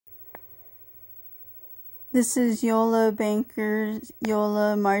This is Iole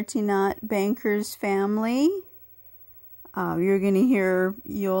Martinat Banker's family. You're going to hear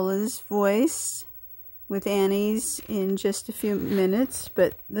Iole's voice with Annie's in just a few minutes,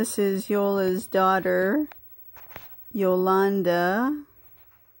 but this is Iole's daughter, Yolanda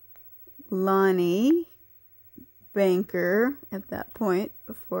Lonnie Banker, at that point,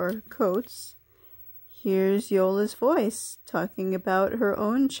 before Coates. Here's Iola's voice talking about her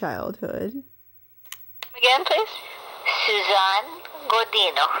own childhood. Again, please. Suzanne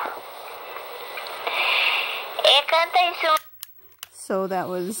Godino. So that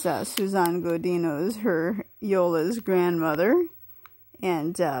was Suzanne Godino's, Iola's grandmother.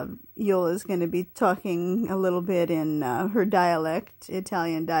 And Iola's going to be talking a little bit in her dialect,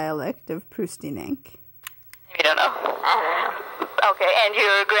 Italian dialect of Prustinenk. You don't know? Okay, and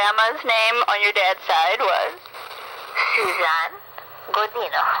your grandma's name on your dad's side was? Suzanne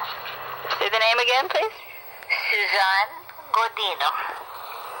Godino. Say the name again, please. Suzanne Godino.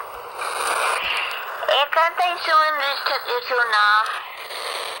 E canta isso na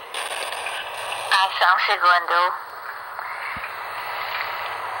ação segundo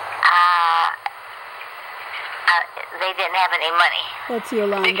they didn't have any money. That's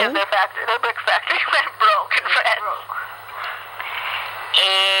Yolanda. Because their brick factory went broke in France.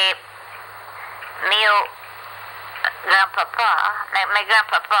 Meu grandpapa,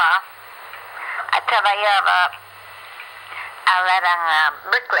 trabalhava, era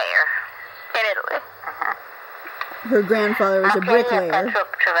bricklayer in Italy. Her grandfather was a bricklayer.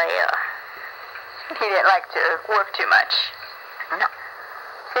 He didn't like to work too much. No.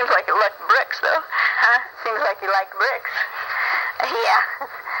 Seems like he liked bricks, though. Huh? Seems like he liked bricks. Yeah.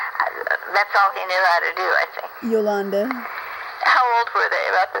 That's all he knew how to do, I think. Yolanda. How old were they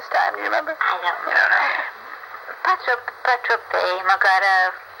about this time? Do you remember? I don't know. Patrope,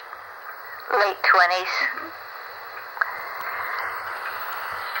 magara, late 20s.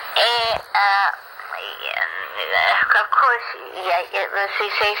 Of course,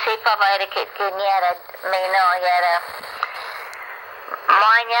 se pavare che era meno, era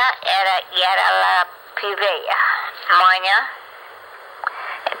Magna era la piveia. Magna.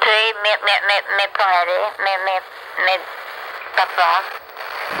 Poi me padre, me papa.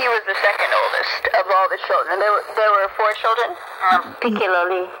 He was the second oldest of all the children. There were 4 children.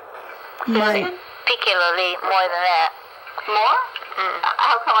 Particularly more than that. More?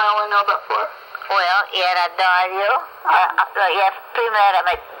 How come I only know about 4? Well, era Dario. Prima era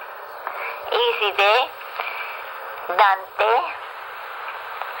Iside,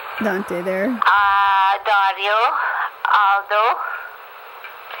 Dante there. Dario, Aldo,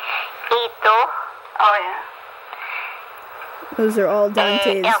 Ito. Oh, yeah. Those are all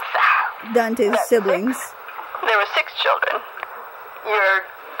Dante's siblings. There were 6 children. Your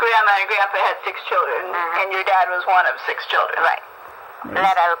grandma and grandpa had 6 children, and your dad was one of 6 children. Right.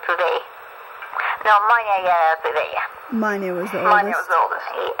 That I would purvey. No, Manya was the oldest. Manya was the oldest.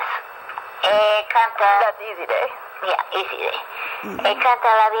 Yes. That's easy day. Yeah, easy day. Canta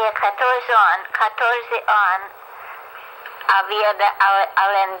la via 14 ans, havia de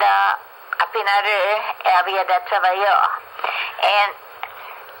alenda a Pinaré, havia de trabalhar. And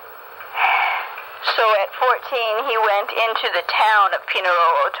so at 14, he went into the town of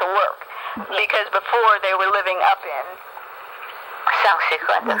Pinarolo to work, because before they were living up in San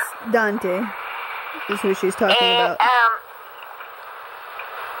Secondo. That's Dante is who she's talking about.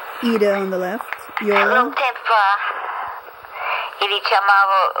 Ida on the left. Yola. Un tempo li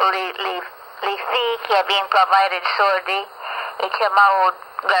chiamavo li figli che abbiamo provided soldi, li chiamavo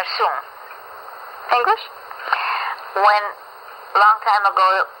garçon. English? When, long time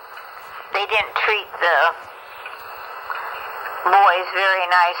ago, they didn't treat the boys very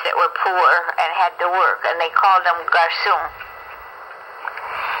nice that were poor and had to work, and they called them garçon.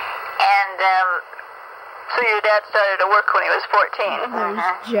 And so your dad started to work when he was 14. There's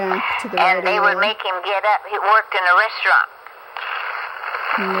Jack to the and right. they would make him get up. He worked in a restaurant.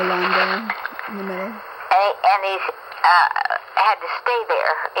 And Yolanda in the middle. And he had to stay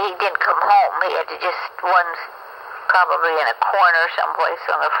there. He didn't come home. He had to just probably in a corner someplace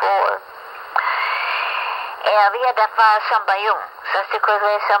on the floor. E havia da fare sambayung. Sabe que coisa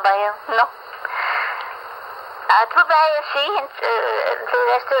é sambayung? No. Trabalha assim no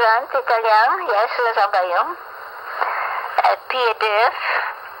restaurante italiano, yes, in sambayung. Pia d'œuf.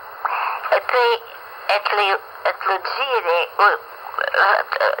 E poi et lo gire,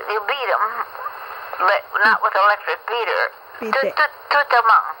 you beat them, but not with electric beater. Tout a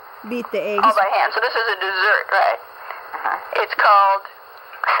man. Beat the eggs. All by hand. So this is a dessert, right? It's called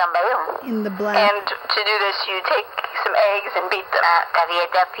sambayung. In the black. And to do this, you take some eggs and beat them. Havia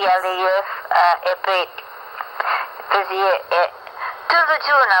da pia d'œuf, e poi Così tutto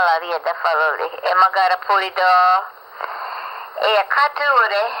giorno la vita falou e magari pulito e a 4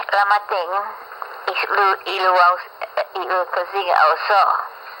 ore la mattina il cozinha ao sol.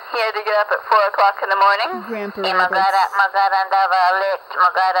 He had to get up at 4 o'clock in the morning. Grandpa E Roberts. magari andava a letto,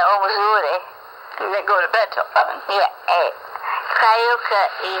 magari 11 ore. And then go to bed till 7. Yeah, creio que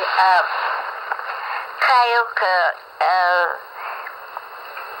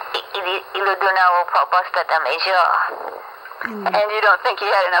ele donava proposta da melhor. And you don't think he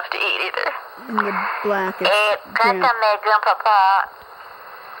had enough to eat either. In the black, E it's canta meu grandpapa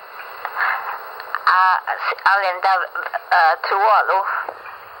além da Tuolo,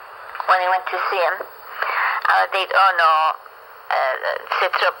 when he went to see him, ela disse, oh no, se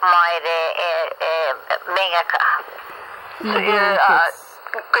trop mais venha cá. in So the your black,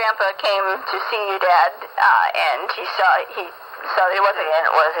 it's grandpa came to see you, Dad, and he saw that he wasn't. And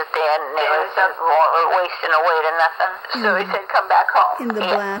was it then? It was wasting away to nothing. So he said, "Come back home." in the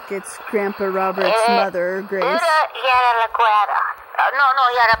black, it's Grandpa Robert's mother, Grace. Era la guerra. No,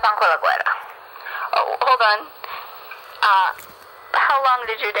 era banco la guerra. Oh, hold on. How long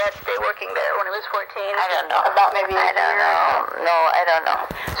did your dad stay working there? When he was 14? I don't know. About maybe a I don't year? know. No, I don't know.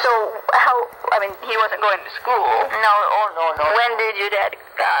 So he wasn't going to school. No, no. When did your dad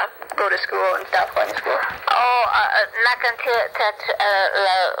go to school and stop going to school? Oh, not until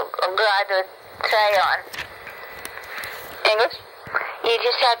graduate try-on. English? You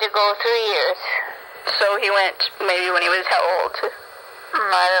just had to go 3 years. So he went maybe when he was how old?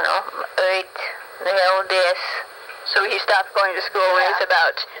 I don't know, 8, the old days. So he stopped going to school when he was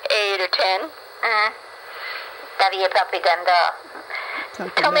about 8 or 10? Havia propaganda.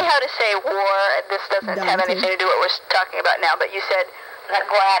 Tell me how to say war. This doesn't have Dante. anything to do with what we're talking about now, but you said La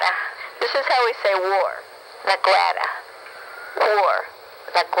guerra. this is how we say war. La guerra. War.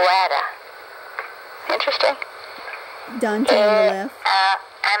 La guerra. Interesting. Dante on the left.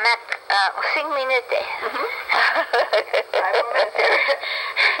 Anak, 5 minutes.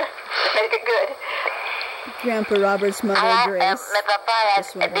 Make it good. Grandpa Robert's mother, Grace. Mi papà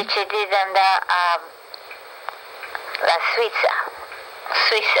This one. decise di andare a la Suiza.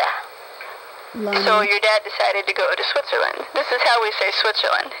 Lonnie. So your dad decided to go to Switzerland. This is how we say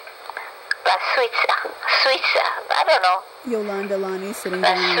Switzerland. La Suiza. I don't know. Yolanda Lonnie sitting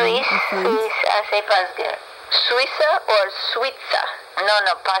La down in Suisse, front. c'est pas good. Suiza or Suiza?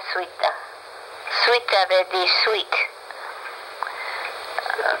 No, pas Suiza. Suiza veut dire sweet.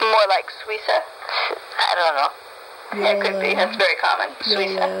 More like Suiza? I don't know. That could be. That's very common.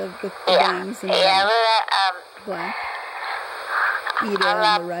 Suiza. Yola with the Yeah. bangs E and the allora, black. Ida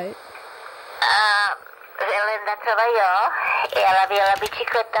on the right. ela ainda trabalhou e ela aveva la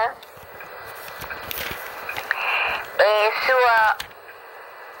bicicletta e sua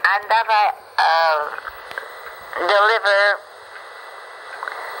andava a deliver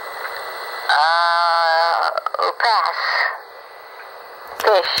pass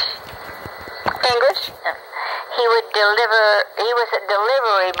fish. English? He was a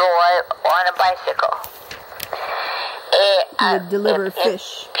delivery boy on a bicycle. He would deliver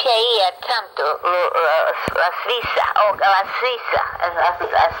fish. Piaia tanto la Suiza.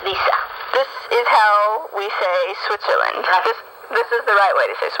 This is how we say Switzerland. This is the right way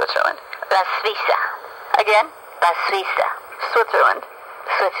to say Switzerland. La Suiza. Again? La Suiza. Switzerland.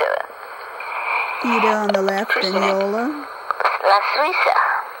 Ida on the left and Yola. La Suiza.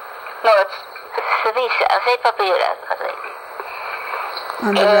 No, it's Suiza. Sei papira.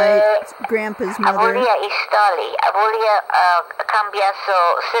 On the right, Grandpa's mother. Abolia Istali. Abolia cambiar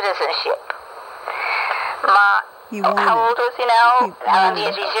su citizenship. Ma He how wanted. old was he now? havia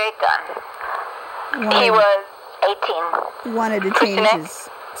 18 anos. He was 18. He wanted to change his.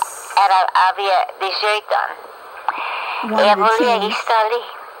 Havia 18 anos. E Wanted to abolia change Istali.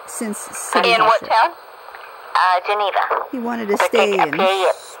 since in what citizenship. town? Geneva. He wanted to stay in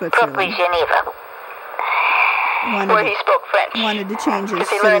Proprio Switzerland. Geneva. Where he spoke French. Wanted to change his Because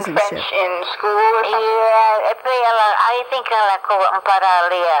he learned citizenship. French in school or something? E poi I think ela impara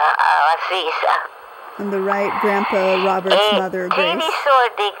lì a Suiza. On the right, Grandpa Robert's mother, Tutti i Grace.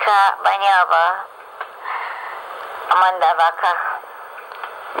 soldi che bagnava mandava cá.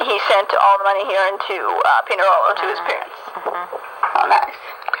 He sent all the money here into Pinerolo to his parents. Oh, nice.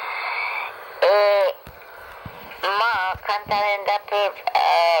 Ma cantava andava per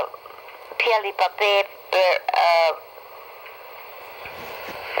piali papè per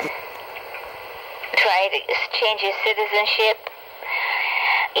try to change his citizenship.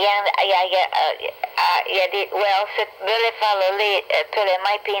 Well, se vuole farlo lì, tu le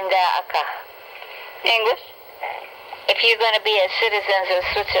mai pinda acá. English? If you're going to be a citizen of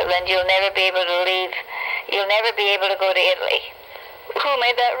Switzerland, you'll never be able to leave You'll never be able to go to Italy. Who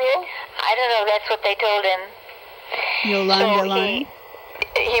made that rule? I don't know. That's what they told him. Yolanda So line.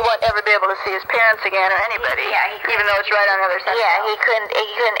 he won't ever be able to see his parents again or anybody. Yeah, he even though it's right on the other side. Yeah, he couldn't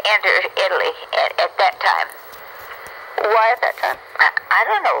enter Italy at that time. Why at that time? I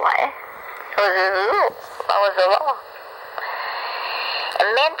don't know why. It was a rule. What was the law?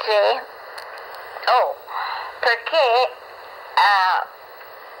 Mentre, perché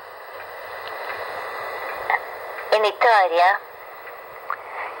in Italia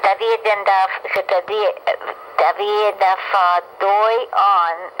t'avais da fa 2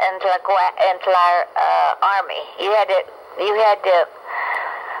 ans in la army. You had to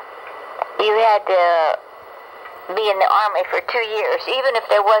be in the army for 2 years, even if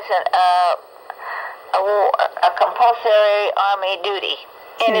there wasn't a compulsory army duty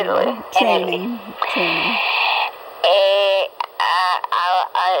in Italy. Training.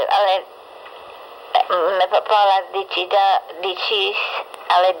 Mio papà l'ha deciso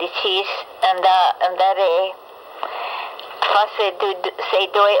andare forse 2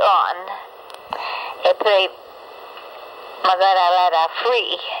 anni e poi magari era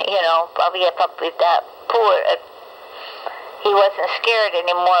free, probably poor. He wasn't scared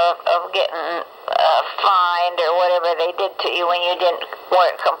anymore of getting fined or whatever they did to you when you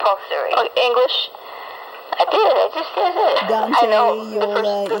weren't compulsory. Oh, English? I just did it. Dante, I know.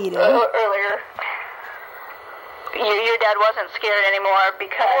 Yola, Ida. Earlier. Your dad wasn't scared anymore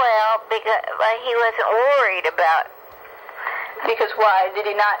because... Well, because he wasn't worried about... Because why? Did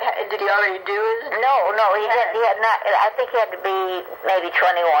he already do his... No, he had not. I think he had to be maybe 21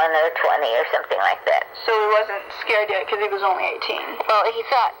 or 20 or something like that. So he wasn't scared yet because he was only 18. Well, he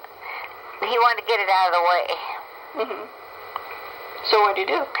thought he wanted to get it out of the way. Mm-hmm. So what did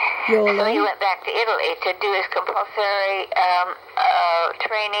he do? So he went back to Italy to do his compulsory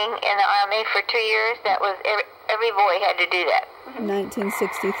training in the army for 2 years. That was every boy had to do that.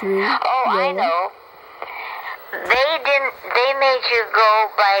 1963. Oh, Yola. I know. They made you go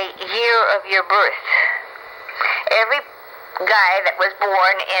by year of your birth. Every guy that was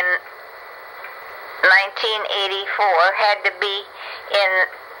born in 1984 had to be in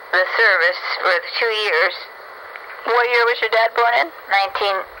the service for 2 years. What year was your dad born in?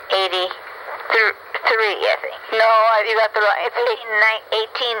 1983, I think. No, you got the right. It's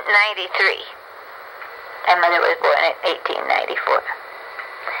 1893. My mother was born in 1894.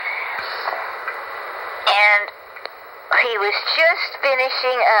 And he was just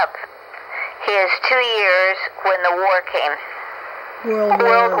finishing up his 2 years when the war came.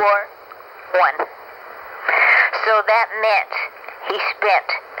 World War I. So that meant he spent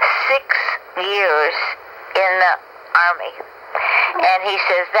 6 years in the army. And he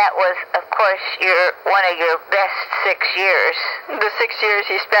says that was, of course, one of your best 6 years. The 6 years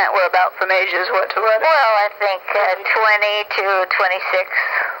he spent were about from ages what to what? Well, I think 20 to 26.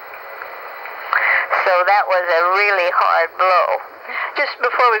 So that was a really hard blow. Just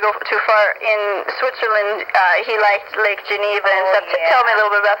before we go too far, in Switzerland, he liked Lake Geneva and stuff. Yeah. Tell me a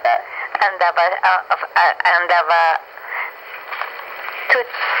little bit about that.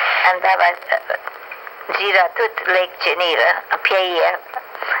 Gira tutto Lake Geneva, a piedi,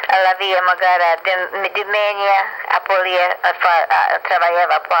 alla via magari di Menia, a Polia,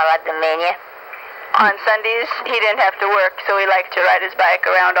 lavorava poi alla Menia. On Sundays, he didn't have to work, so he liked to ride his bike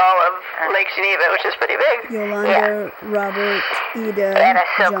around all of Lake Geneva, which is pretty big. Yolanda, Robert, Ida, Era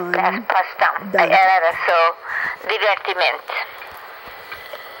so John, pastiamo, Dante. era so divertimento.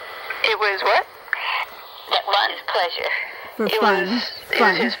 It was what? That was pleasure. For It fun.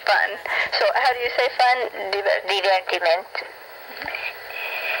 was his fun. So how do you say fun? Divertimento.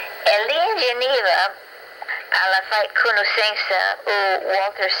 E lì in Geneva alla conoscenza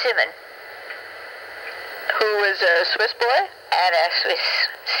Walter Simon. Who was a Swiss boy? Era Swiss,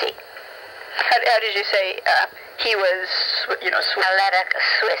 sì. How did you say he was, Swiss? All'era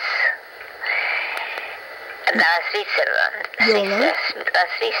Swiss. Da Switzerland. Yola. La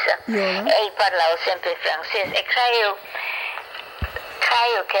Svizzera. Yola. E parlavo sempre francese. E credo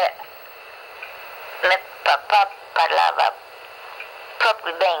che mio papà parlava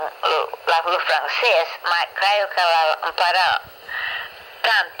proprio bene lo francese, ma credo che l'ha imparato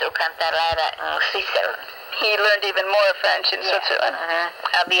tanto quando era in Switzerland. He learned even more French in Switzerland.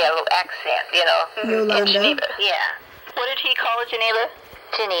 Havia a little accent, In Yolanda. Geneva. Yeah. What did he call Geneva?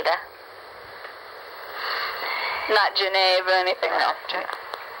 Geneva. Not Geneva or anything, no.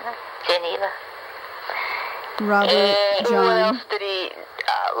 Geneva. Robert, What John. else did he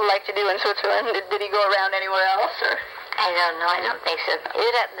like to do in Switzerland? Did he go around anywhere else? Or? I don't know, I don't think so.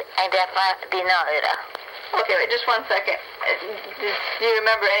 Era di no era. Okay, wait, just 1 second. Do you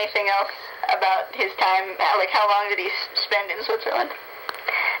remember anything else about his time? Like, how long did he spend in Switzerland?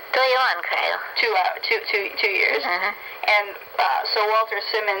 2 years, creo. 2 years. And so Walter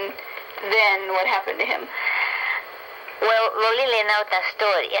Simmons, then what happened to him? Well, Lolili knows the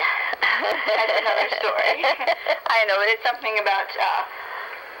story. That's another story. I know, but it's something about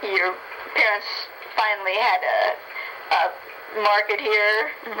your parents finally had a market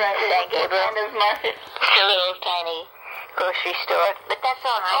here, right? What kind of market? It's a little tiny grocery store, but that's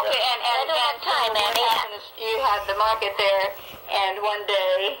all right. Okay, and time, what happened is you had the market there, and one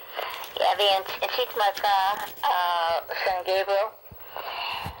day... Ja, więc Citmaka, San Gabriel,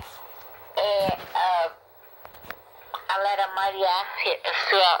 allora Maria,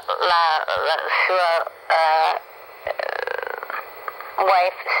 sua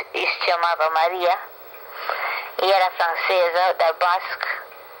wife si chiamava Maria, e era francesa, da Basque.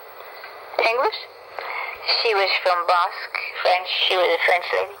 English? She was from Basque, French. She was a French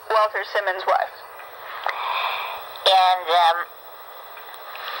lady. Walter Simmons' wife. And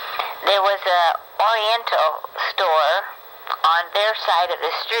there was a Oriental store on their side of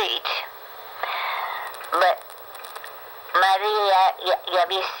the street, but Maria y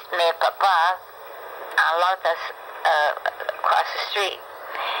avait mes papas en l'autre across the street.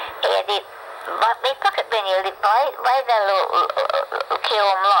 Et elle dit, mais pas que ben il dit, vai da lo que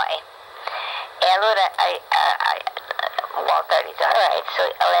eu mloi. E allora Walter disse, all right, so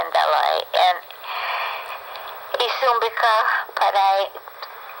ela anda lá, and isso para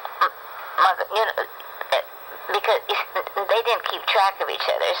because they didn't keep track of each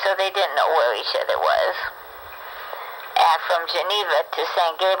other, so they didn't know where each other was. From Geneva to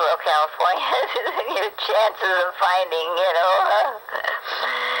San Gabriel, California, your chances of finding,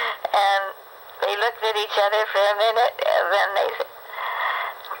 And they looked at each other for a minute, and then they said,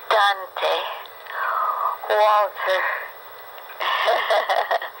 Dante, Walter.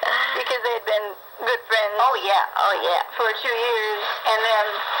 Because they'd been good friends. Oh yeah. For 2 years, and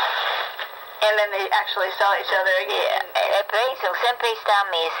then they actually saw each other again.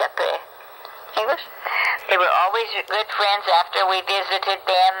 English? They were always good friends after we visited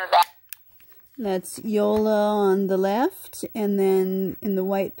them. That's Yola on the left, and then in the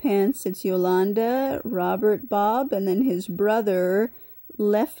white pants it's Yolanda, Robert, Bob, and then his brother,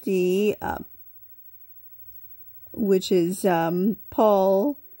 Lefty, which is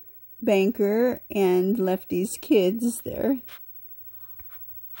Paul Banker, and Lefty's kids there,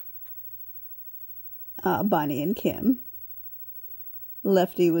 Bonnie and Kim.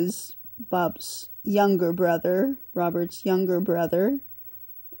 Lefty was Bob's younger brother, Robert's younger brother,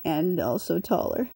 and also taller.